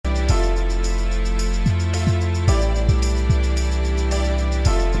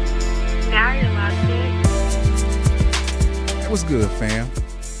What's good, fam?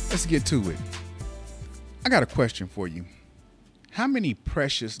 Let's get to it. I got a question for you. How many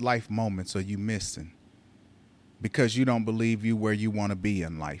precious life moments are you missing because you don't believe you where you want to be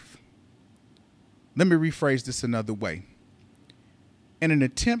in life? Let me rephrase this another way. In an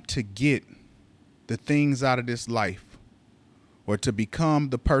attempt to get the things out of this life, or to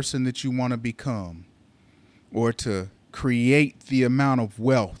become the person that you want to become, or to create the amount of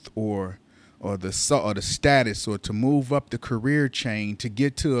wealth or the status, or to move up the career chain to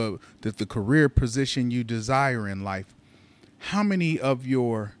get to the career position you desire in life, how many of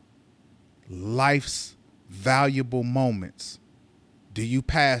your life's valuable moments do you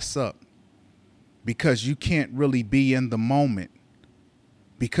pass up because you can't really be in the moment,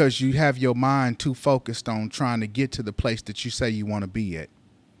 because you have your mind too focused on trying to get to the place that you say you want to be at?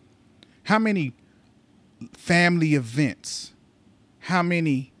 How many family events, how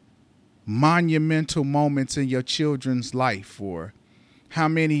many monumental moments in your children's life, or how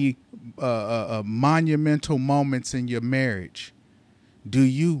many monumental moments in your marriage do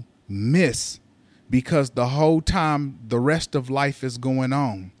you miss because the whole time the rest of life is going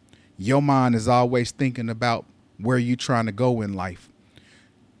on, your mind is always thinking about where you're trying to go in life?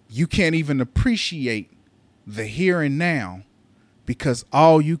 You can't even appreciate the here and now because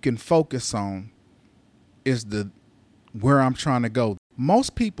all you can focus on is where I'm trying to go.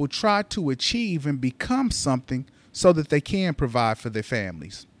 Most people try to achieve and become something so that they can provide for their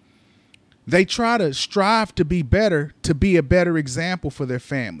families. They try to strive to be better, to be a better example for their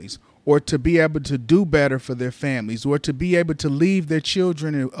families, or to be able to do better for their families, or to be able to leave their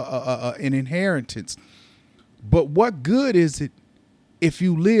children an inheritance. But what good is it if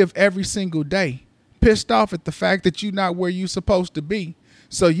you live every single day pissed off at the fact that you're not where you're supposed to be?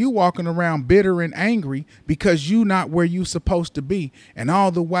 So you walking around bitter and angry because you not where you supposed to be. And all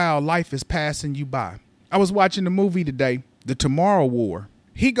the while life is passing you by. I was watching the movie today, The Tomorrow War.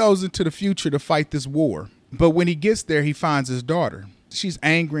 He goes into the future to fight this war. But when he gets there, he finds his daughter. She's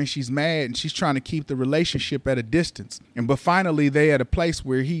angry and she's mad and she's trying to keep the relationship at a distance. But finally they at a place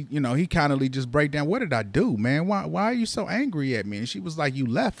where he kind of just break down. What did I do, man? Why are you so angry at me? And she was like, you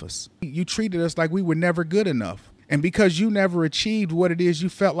left us. You treated us like we were never good enough. And because you never achieved what it is you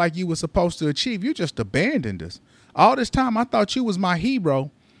felt like you were supposed to achieve, you just abandoned us. All this time, I thought you was my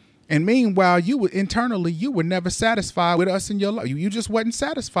hero. And meanwhile, you were never satisfied with us in your life. You just wasn't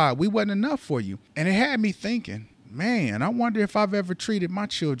satisfied. We wasn't enough for you. And it had me thinking, man, I wonder if I've ever treated my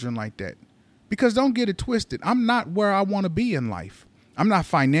children like that. Because don't get it twisted. I'm not where I want to be in life. I'm not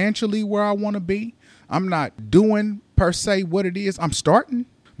financially where I want to be. I'm not doing per se what it is. I'm starting.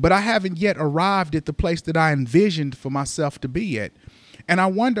 But I haven't yet arrived at the place that I envisioned for myself to be at. And I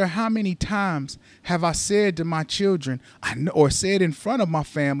wonder how many times have I said to my children, or said in front of my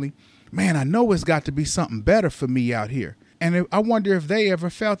family, man, I know it's got to be something better for me out here. And I wonder if they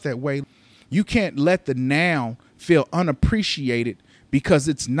ever felt that way. You can't let the now feel unappreciated because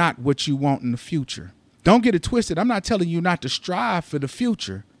it's not what you want in the future. Don't get it twisted. I'm not telling you not to strive for the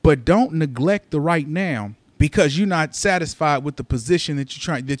future, but don't neglect the right now because you're not satisfied with the position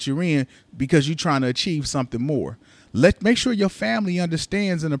that you're in because you're trying to achieve something more. Make sure your family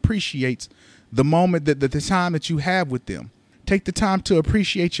understands and appreciates the moment, that the time that you have with them. Take the time to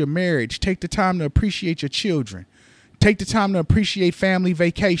appreciate your marriage. Take the time to appreciate your children. Take the time to appreciate family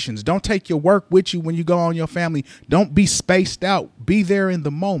vacations. Don't take your work with you when you go on your family. Don't be spaced out. Be there in the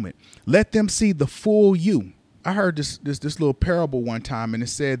moment. Let them see the full you. I heard this little parable one time, and it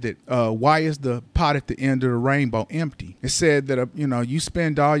said that why is the pot at the end of the rainbow empty? It said that you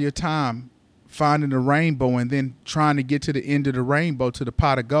spend all your time finding the rainbow and then trying to get to the end of the rainbow, to the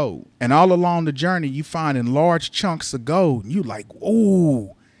pot of gold. And all along the journey, you finding large chunks of gold. And you like,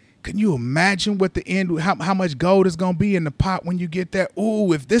 ooh, can you imagine what the end, how much gold is going to be in the pot when you get there?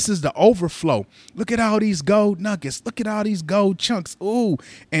 Ooh, if this is the overflow, look at all these gold nuggets. Look at all these gold chunks. Ooh.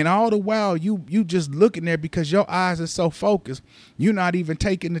 And all the while you just looking there because your eyes are so focused. You're not even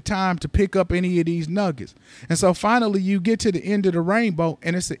taking the time to pick up any of these nuggets. And so finally you get to the end of the rainbow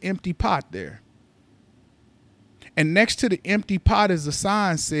and it's an empty pot there. And next to the empty pot is a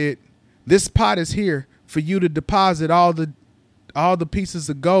sign said, this pot is here for you to deposit all the pieces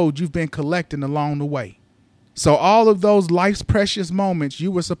of gold you've been collecting along the way. So all of those life's precious moments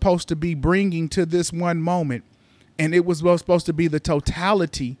you were supposed to be bringing to this one moment, and it was supposed to be the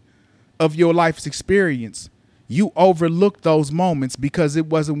totality of your life's experience. You overlooked those moments because it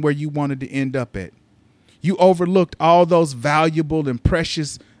wasn't where you wanted to end up at. You overlooked all those valuable and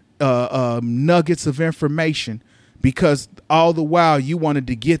precious nuggets of information because all the while you wanted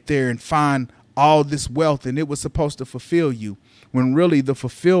to get there and find all this wealth, and it was supposed to fulfill you, when really the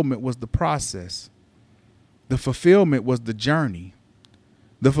fulfillment was the process. The fulfillment was the journey.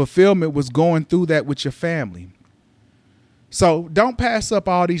 The fulfillment was going through that with your family. So don't pass up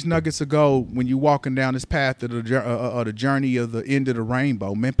all these nuggets of gold when you're walking down this path of the journey of the end of the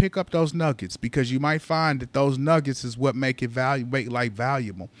rainbow. Man, pick up those nuggets, because you might find that those nuggets is what make life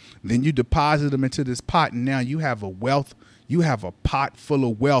valuable. Then you deposit them into this pot, and now you have a pot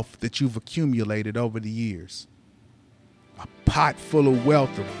full of wealth that you've accumulated over the years. A pot full of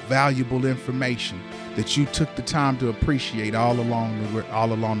wealth of valuable information that you took the time to appreciate all along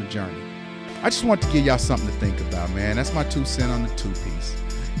the journey. I just want to give y'all something to think about, man. That's my 2 cents on the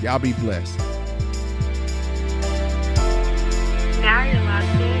 2-piece. Y'all be blessed. Now you're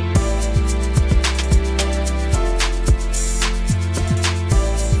locked in